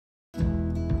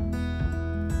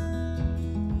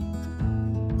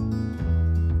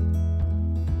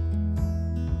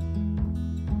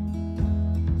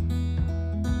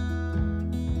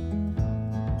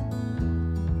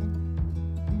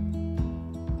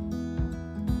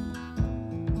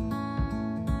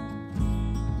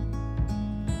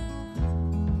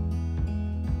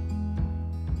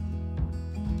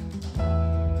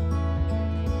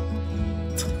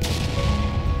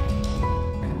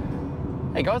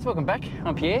Hey guys, welcome back.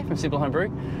 I'm Pierre from Simple Home Brew.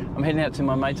 I'm heading out to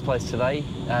my mate's place today.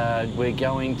 We're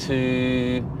going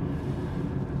to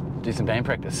do some band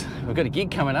practice. We've got a gig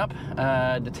coming up,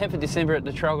 the 10th of December at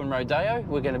the Traralgon Rodeo.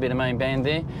 We're going to be the main band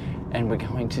there, and we're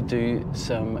going to do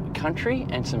some country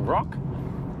and some rock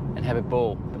and have a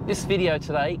ball. But this video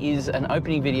today is an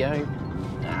opening video.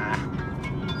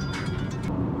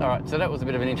 Alright, so that was a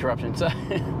bit of an interruption. So,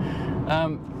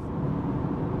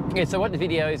 yeah, so what the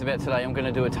video is about today, I'm going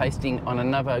to do a tasting on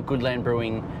another Goodland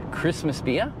Brewing Christmas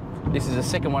beer. This is the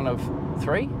second one of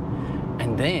 3.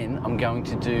 And then I'm going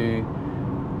to do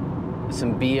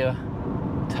some beer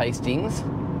tastings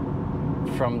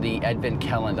from the Advent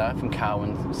calendar from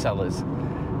Carwyn Cellars.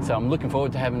 So I'm looking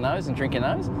forward to having those and drinking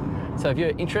those. So if you're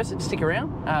interested, stick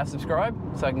around, subscribe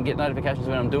so I can get notifications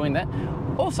when I'm doing that.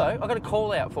 Also, I've got a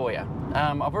call out for you.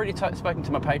 I've already spoken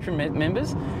to my Patreon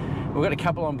members. We've got a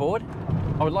couple on board.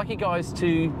 I would like you guys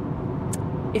to,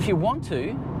 if you want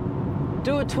to,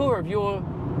 do a tour of your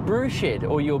brew shed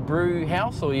or your brew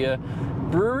house or your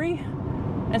brewery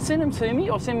and send them to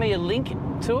me, or send me a link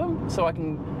to them so I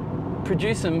can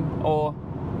produce them or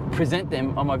present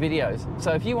them on my videos.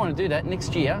 So if you want to do that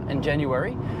next year in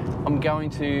January, I'm going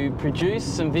to produce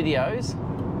some videos.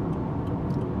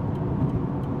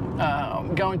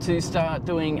 I'm going to start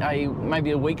doing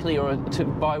maybe a weekly or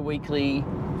bi-weekly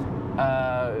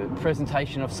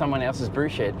presentation of someone else's brew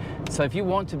shed. So if you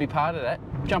want to be part of that,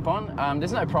 jump on.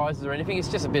 There's no prizes or anything. It's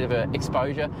just a bit of an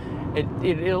exposure.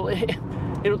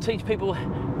 It'll teach people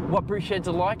what brew sheds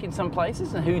are like in some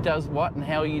places and who does what and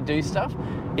how you do stuff.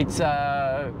 It's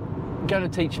going to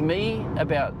teach me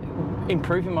about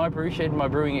improving my brew shed and my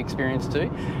brewing experience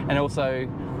too, and also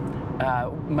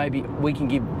maybe we can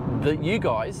give you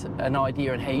guys an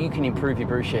idea on how you can improve your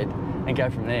brew shed and go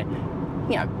from there.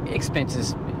 You know,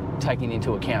 expenses taken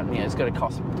into account. You know, it's got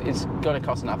to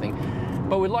cost nothing.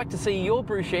 But we'd like to see your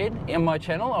brew shed on my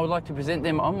channel. I would like to present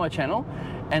them on my channel,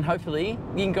 and hopefully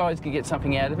you guys can get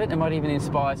something out of it. It might even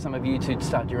inspire some of you to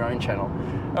start your own channel.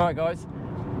 All right, guys,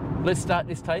 let's start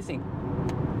this tasting.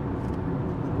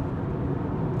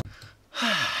 All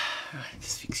right,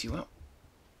 just fix you up.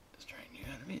 Straighten you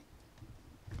out a bit.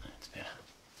 That's better.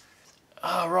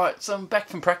 All right, so I'm back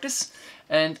from practice,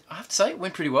 and I have to say it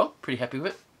went pretty well. Pretty happy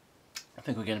with it. I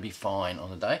think we're going to be fine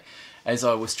on the day. As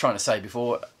I was trying to say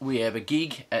before, we have a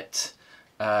gig at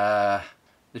the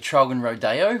Traralgon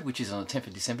Rodeo, which is on the 10th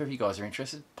of December. If you guys are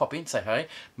interested, pop in, say hey,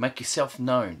 make yourself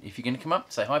known. If you're going to come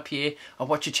up, say hi Pierre, I'll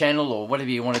watch your channel or whatever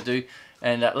you want to do,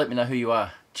 and let me know who you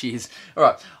are. Cheers.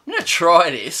 Alright, I'm going to try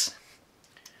this.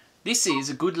 This is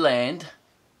a Goodland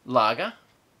lager.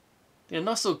 Got a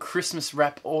nice little Christmas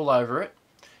wrap all over it.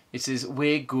 It says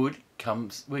where good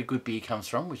beer comes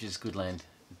from, which is Goodland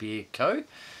Beer Co.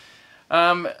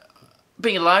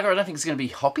 Being a lager, I don't think it's going to be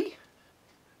hoppy.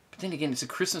 But then again, it's a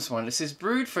Christmas one. It says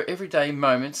brewed for everyday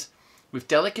moments with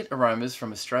delicate aromas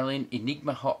from Australian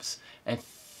Enigma hops and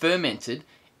fermented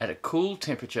at a cool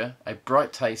temperature, a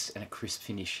bright taste and a crisp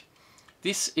finish.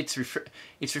 It's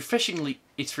refreshingly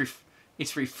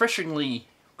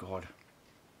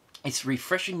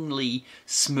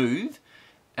smooth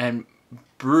and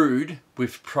brewed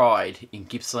with pride in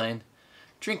Gippsland.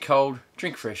 Drink cold,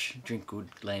 drink fresh, drink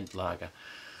Goodland lager.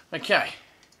 Okay,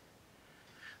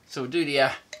 so we'll do the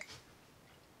right,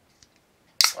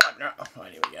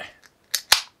 here we go.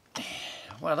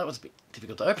 Wow, that was a bit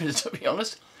difficult to open, to be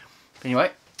honest. But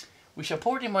anyway, we shall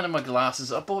pour it in one of my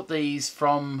glasses. I bought these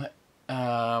from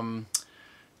Dan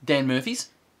Murphy's.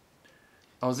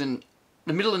 I was in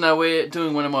the middle of nowhere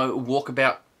doing one of my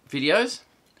walkabout videos,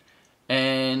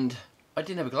 and I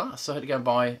didn't have a glass, so I had to go and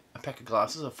buy a pack of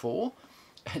glasses of 4.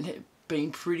 And they've been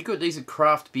pretty good. These are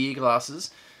craft beer glasses.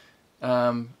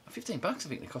 15 bucks I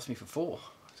think they cost me for 4.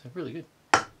 So really good.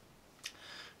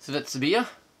 So that's the beer.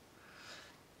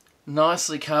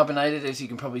 Nicely carbonated, as you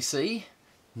can probably see.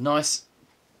 Nice,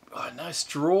 no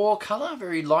straw colour,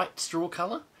 very light straw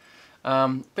colour.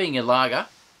 Being a lager.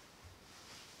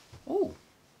 Oh,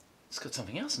 it's got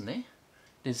something else in there.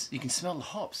 You can smell the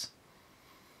hops.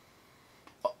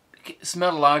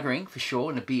 Smell the lagering for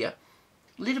sure in a beer.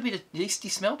 A little bit of yeasty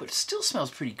smell, but it still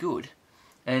smells pretty good.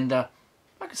 And I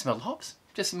can smell the hops.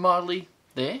 Just mildly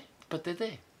there, but they're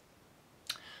there.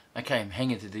 Okay, I'm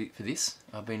hanging for this.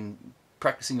 I've been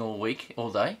practicing all week,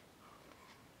 all day.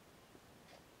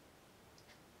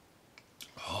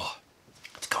 Oh,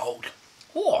 it's cold.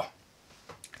 Oh,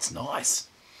 it's nice.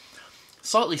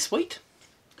 Slightly sweet.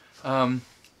 A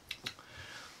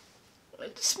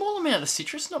small amount of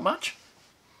citrus, not much.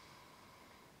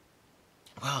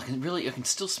 Well, I can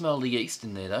still smell the yeast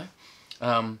in there though.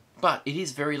 But it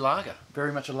is very lager,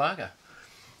 very much a lager.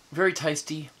 Very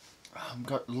tasty, I've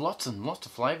got lots and lots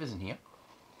of flavours in here.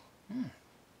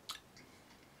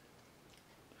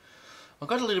 I've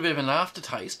got a little bit of an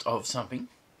aftertaste of something.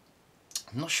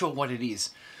 I'm not sure what it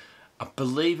is. I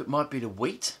believe it might be the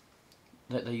wheat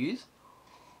that they use.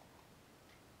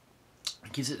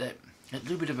 It gives it that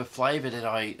little bit of a flavour that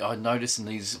I notice in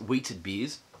these wheated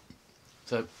beers.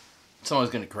 So someone's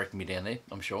going to correct me down there,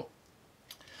 I'm sure.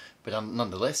 But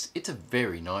nonetheless, it's a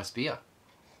very nice beer.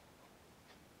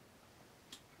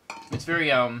 It's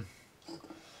very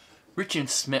rich in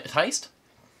taste.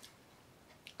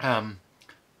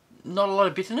 Not a lot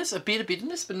of bitterness. A bit of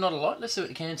bitterness, but not a lot. Let's see what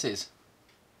the can says.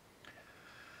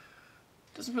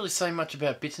 Doesn't really say much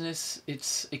about bitterness.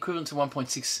 It's equivalent to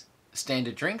 1.6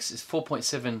 standard drinks. It's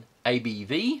 4.7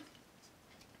 ABV.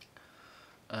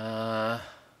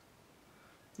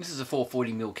 This is a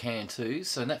 440ml can too,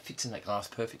 so that fits in that glass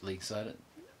perfectly. So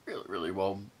really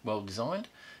well designed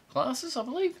glasses, I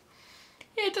believe.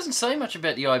 Yeah, it doesn't say much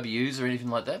about the IBUs or anything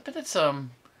like that, but it's not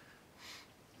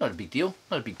a big deal,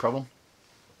 not a big problem.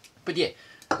 But yeah,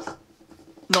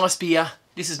 nice beer.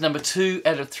 This is number 2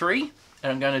 out of 3,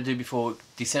 and I'm going to do before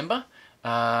December.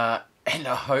 And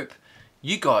I hope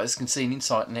you guys can see an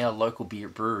insight in our local beer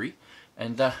brewery,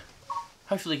 and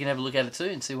hopefully you can have a look at it too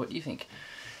and see what you think.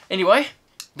 Anyway,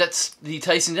 that's the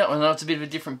tasting. I know it's a bit of a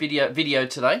different video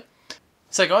today.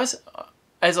 So guys,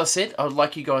 as I said, I would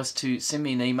like you guys to send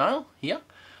me an email here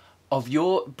of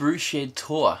your brew shed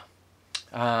tour,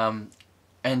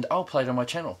 and I'll play it on my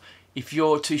channel. If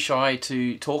you're too shy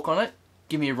to talk on it,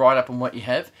 give me a write-up on what you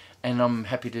have, and I'm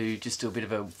happy to just do a bit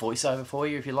of a voiceover for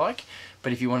you if you like.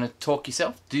 But if you want to talk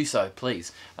yourself, do so,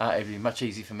 please. It'd be much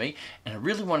easier for me. And I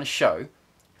really want to show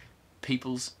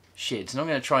people's sheds. And I'm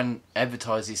going to try and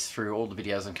advertise this through all the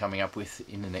videos I'm coming up with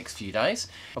in the next few days.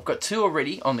 I've got 2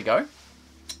 already on the go,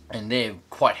 and they're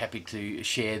quite happy to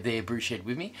share their brew shed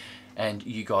with me, and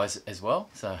you guys as well.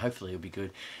 So hopefully it'll be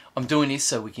good. I'm doing this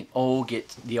so we can all get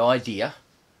the idea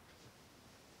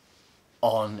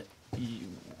on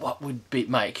what would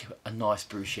make a nice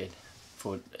brew shed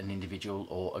for an individual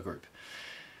or a group.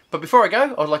 But before I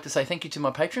go, I'd like to say thank you to my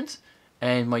patrons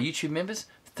and my YouTube members.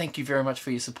 Thank you very much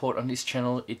for your support on this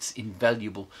channel. It's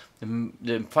invaluable.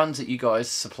 The funds that you guys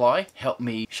supply help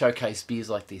me showcase beers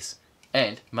like this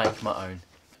and make my own.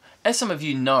 As some of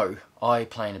you know, I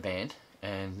play in a band,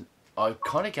 and I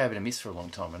kind of gave it a miss for a long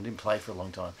time. I didn't play for a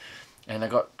long time. And I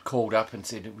got called up and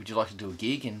said, would you like to do a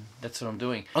gig? And that's what I'm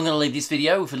doing. I'm going to leave this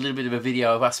video with a little bit of a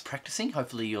video of us practicing.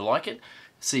 Hopefully you'll like it.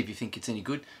 See if you think it's any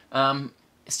good.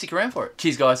 Stick around for it.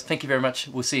 Cheers guys. Thank you very much.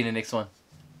 We'll see you in the next one.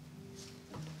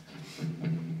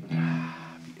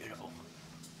 Beautiful.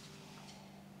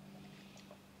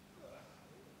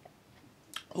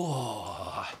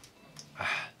 Oh,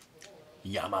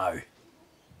 yummo.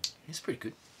 It's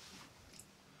pretty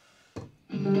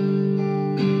good.